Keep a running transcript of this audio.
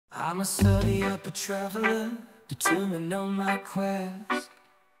I'm a study up a traveler, determined on my quest.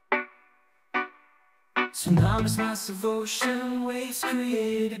 Tsunamis, massive ocean waves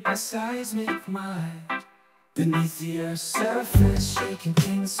created by seismic might. Beneath the earth's surface, shaking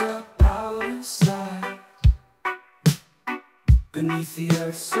things up out of sight. Beneath the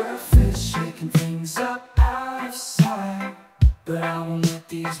earth's surface, shaking things up out of sight. But I won't let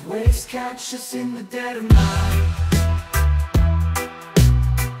these waves catch us in the dead of night.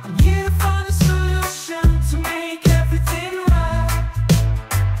 I'm here to find a solution to make everything right.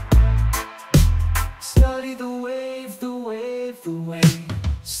 Study the wave, the wave, the wave.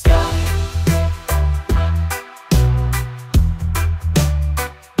 Stop.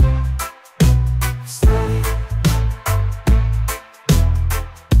 Study.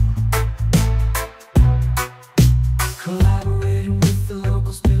 Collaborating with the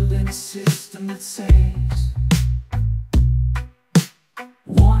locals, building a system that saves.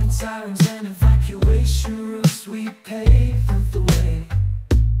 Warning sirens and evacuation routes, we pave the way.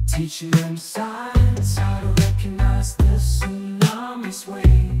 Teaching them science, how to recognize the tsunami's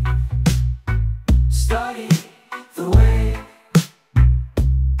wave. Study the wave,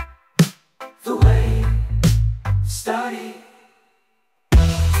 the wave. Study.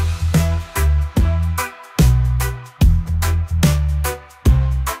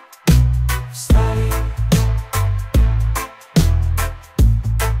 Study.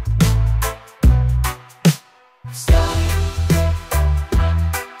 Study.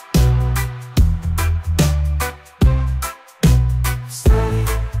 Study.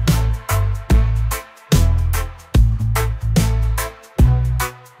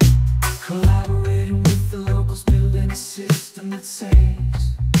 Collaborating with the locals, building a system that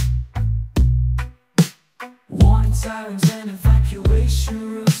saves. Warning sirens and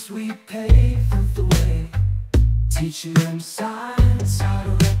evacuation routes, we pave the way. Teaching them science, how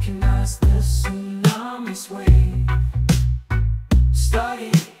to recognize the tsunami's wave.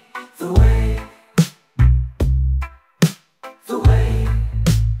 Study the wave, the wave.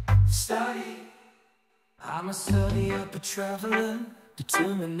 Study. I'm a study up a traveler,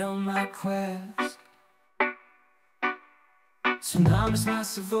 determined on my quest. Tsunamis,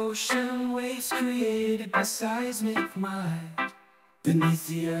 massive ocean waves created by seismic might. Beneath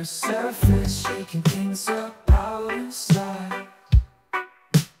the earth's surface, shaking things up out of sight.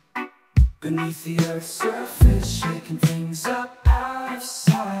 Beneath the earth's surface, shaking things up out of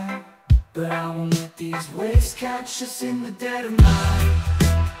sight. But I won't let these waves catch us in the dead of night.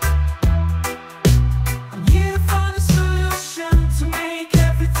 I'm here to find a solution to make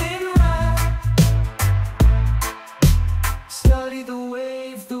everything right. Study the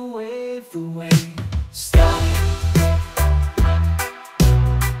wave, the wave, the wave. Study.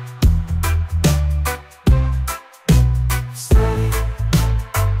 Study.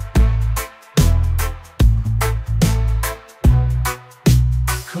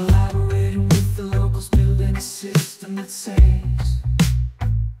 Collaborating with the locals, building a system that saves.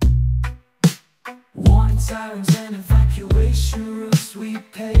 Warning sirens and evacuation routes, we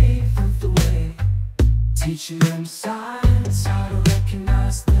pave the way. Teaching them science, how to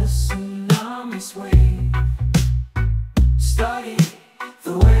recognize the tsunami's wave. Study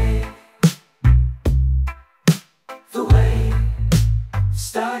the wave, the wave.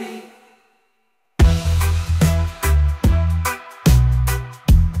 Study.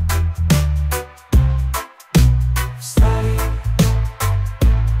 Study.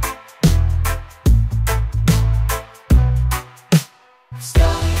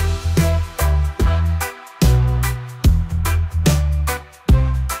 Study.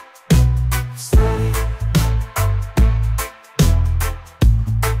 Study.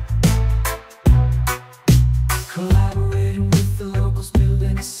 Collaborating with the locals,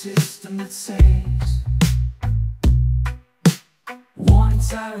 building a system that saves. Warning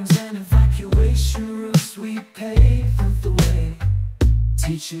sirens and evacuation routes, we pave the way.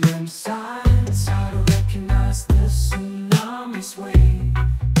 Teaching them science.